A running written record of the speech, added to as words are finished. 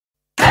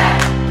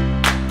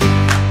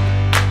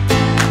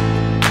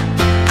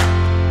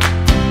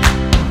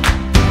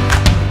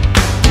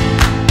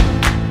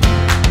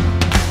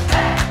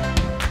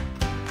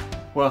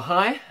Well,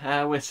 hi.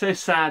 We're so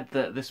sad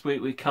that this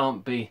week we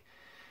can't be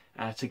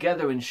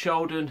together in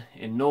Skjolden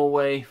in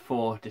Norway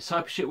for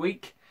Discipleship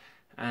Week,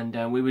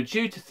 and we were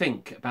due to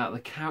think about the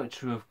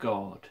character of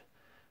God,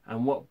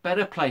 and what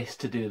better place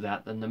to do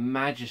that than the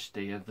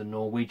majesty of the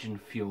Norwegian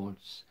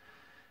fjords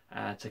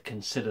to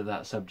consider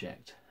that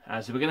subject.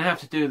 So we're going to have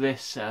to do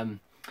this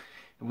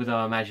with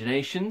our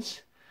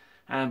imaginations,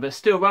 but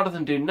still, rather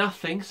than do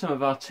nothing, some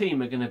of our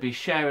team are going to be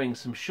sharing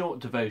some short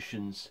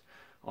devotions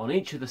on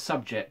each of the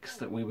subjects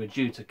that we were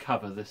due to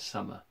cover this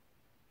summer.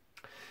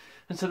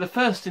 And so the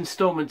first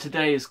instalment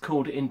today is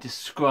called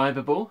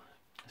Indescribable.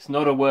 It's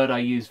not a word I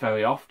use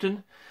very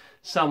often.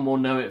 Some will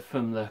know it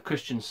from the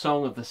Christian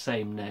song of the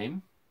same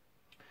name.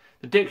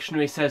 The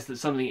dictionary says that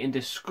something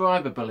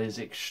indescribable is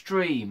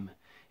extreme,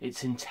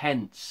 it's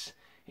intense,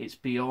 it's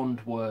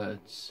beyond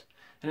words.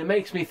 And it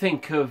makes me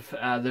think of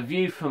the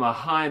view from a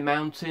high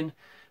mountain,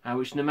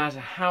 which no matter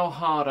how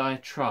hard I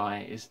try,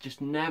 is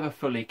just never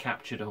fully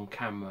captured on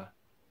camera.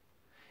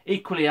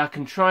 Equally, I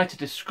can try to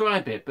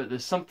describe it, but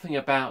there's something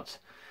about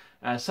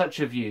such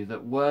a view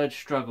that words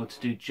struggle to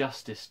do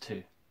justice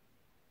to.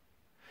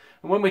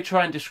 And when we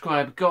try and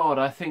describe God,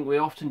 I think we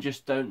often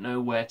just don't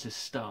know where to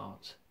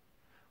start.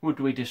 Would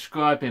we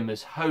describe him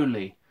as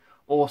holy,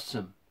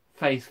 awesome,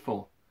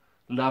 faithful,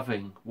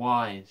 loving,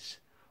 wise,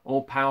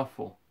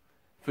 all-powerful,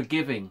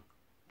 forgiving,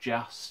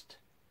 just,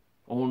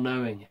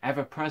 all-knowing,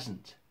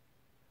 ever-present?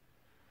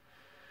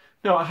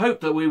 Now, I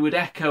hope that we would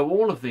echo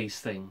all of these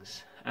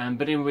things.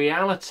 But in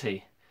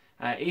reality,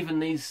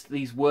 even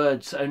these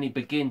words only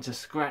begin to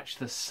scratch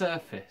the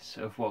surface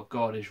of what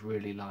God is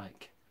really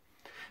like.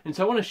 And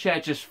so I want to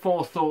share just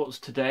 4 thoughts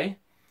today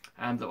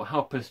that will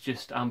help us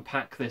just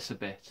unpack this a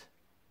bit.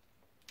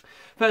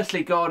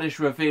 Firstly, God is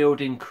revealed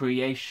in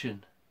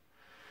creation.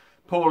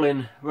 Paul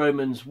in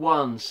Romans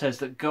 1 says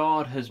that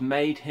God has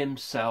made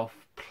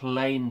himself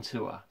plain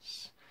to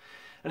us.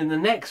 And in the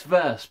next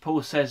verse,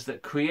 Paul says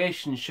that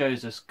creation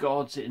shows us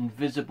God's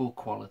invisible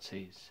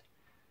qualities,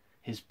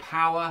 his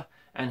power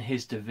and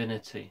his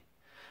divinity.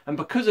 And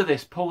because of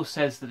this, Paul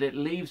says that it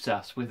leaves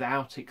us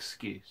without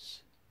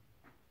excuse.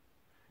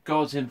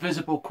 God's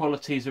invisible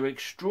qualities are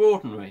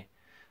extraordinary,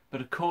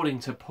 but according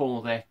to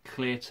Paul, they're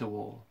clear to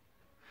all.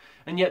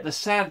 And yet the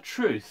sad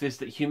truth is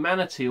that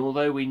humanity,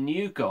 although we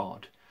knew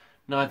God,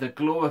 neither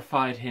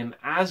glorified him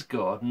as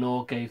God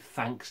nor gave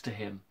thanks to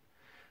him.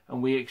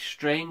 And we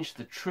exchanged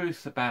the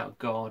truth about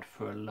God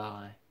for a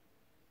lie.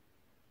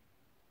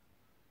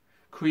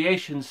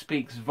 Creation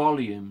speaks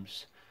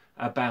volumes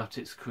about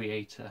its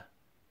creator.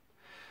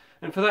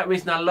 And for that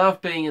reason I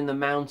love being in the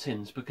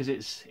mountains, because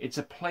it's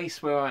a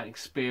place where I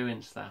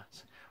experience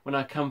that. When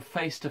I come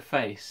face to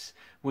face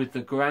with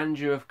the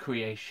grandeur of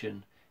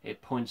creation,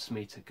 it points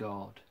me to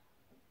God.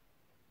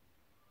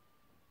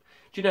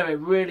 Do you know, it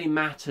really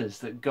matters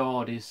that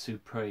God is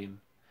supreme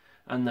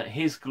and that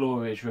his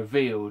glory is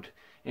revealed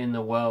in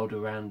the world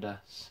around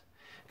us.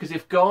 Because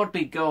if God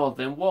be God,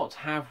 then what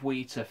have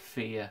we to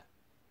fear?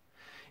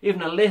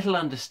 Even a little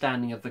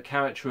understanding of the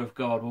character of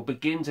God will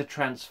begin to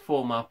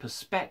transform our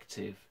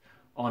perspective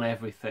on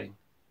everything.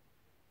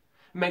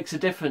 It makes a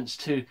difference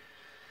to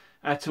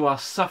our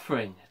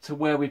suffering, to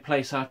where we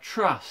place our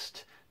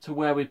trust, to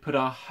where we put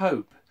our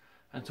hope,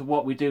 and to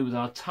what we do with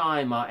our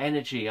time, our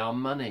energy, our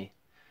money.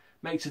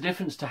 It makes a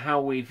difference to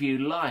how we view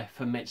life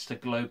amidst a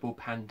global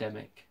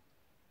pandemic.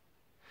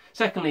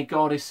 Secondly,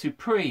 God is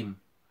supreme.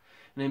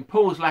 And in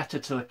Paul's letter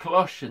to the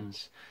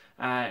Colossians,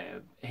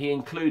 he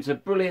includes a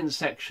brilliant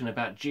section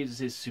about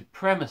Jesus'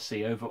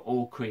 supremacy over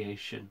all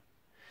creation.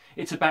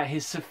 It's about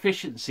his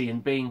sufficiency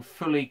in being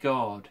fully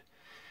God,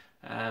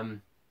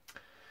 and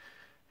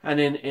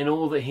in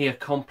all that he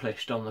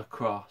accomplished on the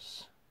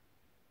cross.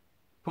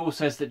 Paul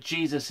says that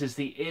Jesus is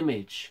the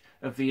image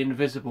of the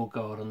invisible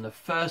God and the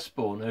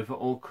firstborn over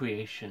all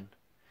creation.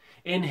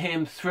 In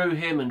him, through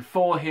him, and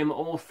for him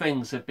all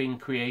things have been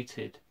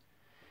created.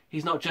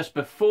 He's not just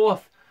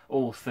before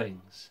all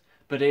things,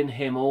 but in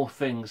him all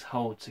things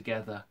hold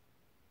together.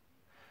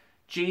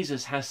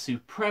 Jesus has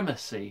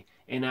supremacy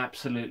in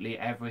absolutely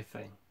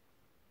everything.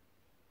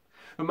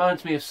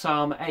 Reminds me of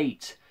Psalm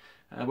 8,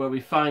 where we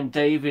find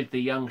David,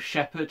 the young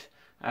shepherd,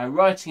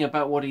 writing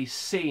about what he's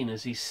seen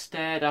as he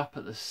stared up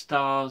at the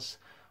stars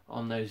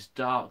on those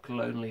dark,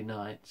 lonely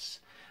nights.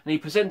 And he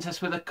presents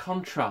us with a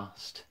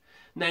contrast,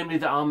 namely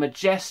that our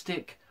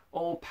majestic,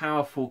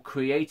 all-powerful,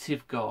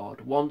 creative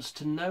God wants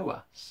to know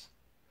us.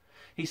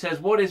 He says,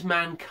 "What is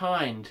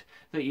mankind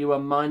that you are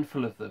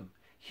mindful of them,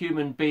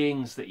 human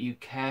beings that you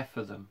care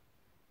for them?"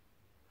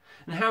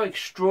 And how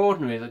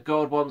extraordinary that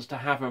God wants to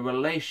have a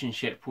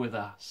relationship with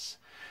us.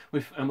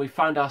 And we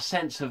find our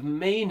sense of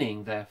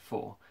meaning,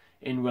 therefore,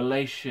 in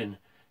relation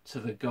to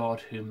the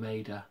God who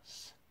made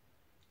us.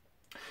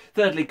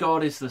 Thirdly,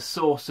 God is the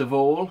source of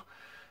all.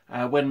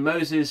 When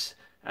Moses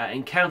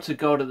encountered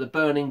God at the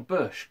burning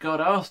bush, God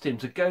asked him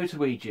to go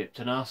to Egypt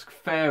and ask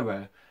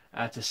Pharaoh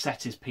to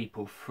set his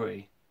people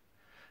free.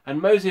 And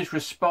Moses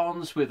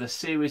responds with a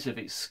series of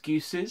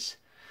excuses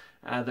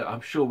that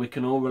I'm sure we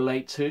can all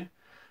relate to.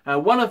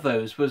 One of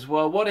those was,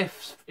 well, what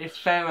if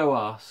Pharaoh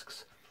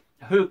asks,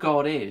 who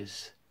God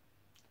is.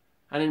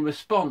 And in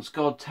response,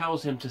 God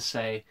tells him to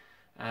say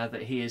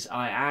that he is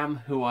I am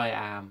who I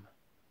am.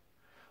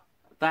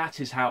 That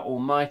is how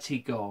Almighty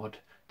God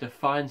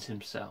defines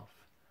himself.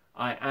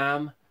 I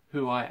am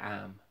who I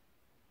am.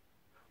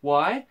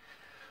 Why?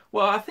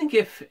 Well, I think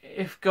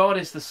if God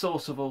is the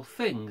source of all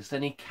things,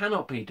 then he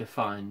cannot be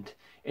defined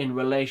in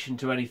relation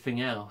to anything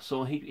else,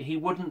 or he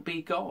wouldn't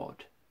be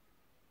God.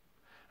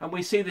 And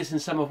we see this in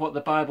some of what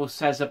the Bible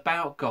says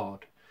about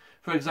God.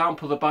 For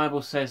example, the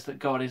Bible says that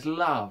God is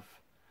love,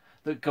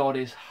 that God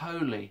is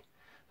holy,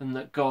 and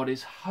that God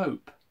is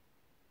hope.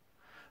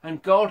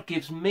 And God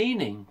gives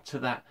meaning to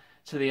that,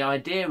 to the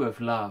idea of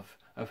love,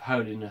 of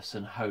holiness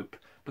and hope,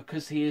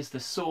 because he is the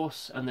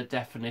source and the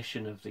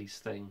definition of these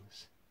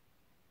things.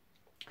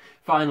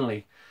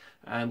 Finally,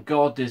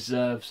 God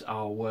deserves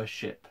our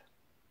worship.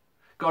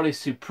 God is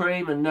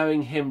supreme, and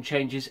knowing him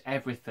changes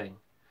everything.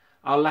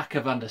 Our lack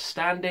of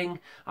understanding,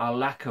 our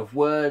lack of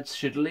words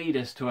should lead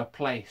us to a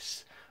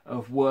place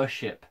of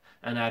worship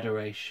and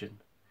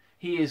adoration.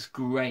 He is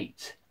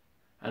great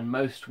and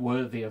most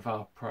worthy of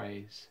our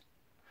praise.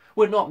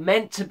 We're not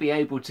meant to be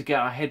able to get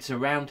our heads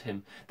around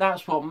him.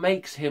 That's what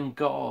makes him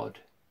God.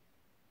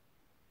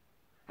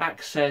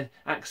 Acts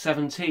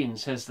 17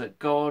 says that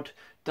God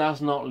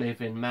does not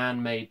live in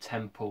man-made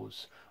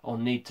temples or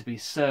need to be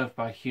served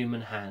by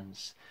human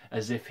hands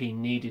as if he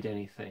needed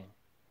anything.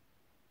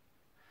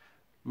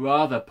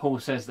 Rather, Paul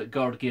says that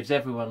God gives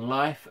everyone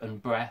life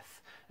and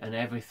breath and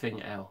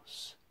everything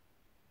else.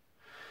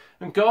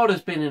 And God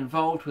has been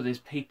involved with his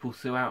people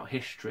throughout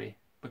history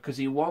because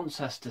he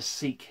wants us to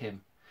seek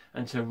him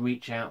and to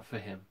reach out for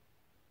him.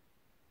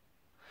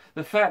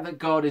 The fact that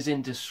God is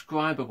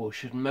indescribable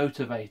should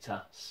motivate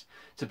us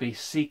to be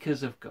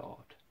seekers of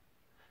God.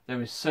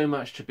 There is so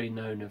much to be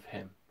known of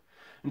him.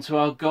 And so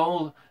our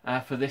goal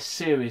for this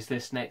series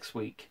this next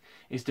week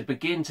is to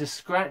begin to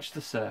scratch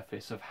the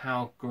surface of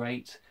how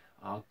great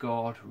our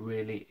God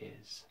really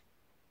is.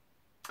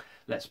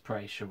 Let's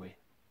pray, shall we?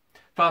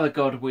 Father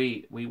God,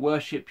 we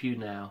worship you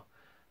now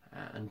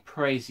and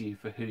praise you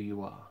for who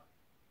you are.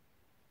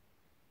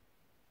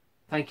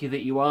 Thank you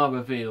that you are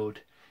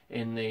revealed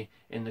in the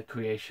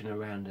creation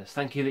around us.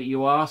 Thank you that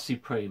you are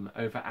supreme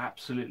over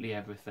absolutely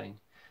everything.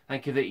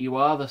 Thank you that you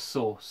are the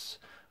source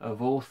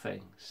of all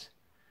things.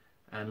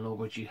 And Lord,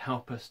 would you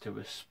help us to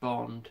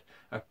respond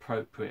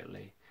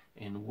appropriately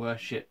in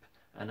worship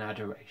and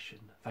adoration.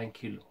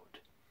 Thank you, Lord.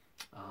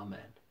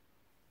 Amen.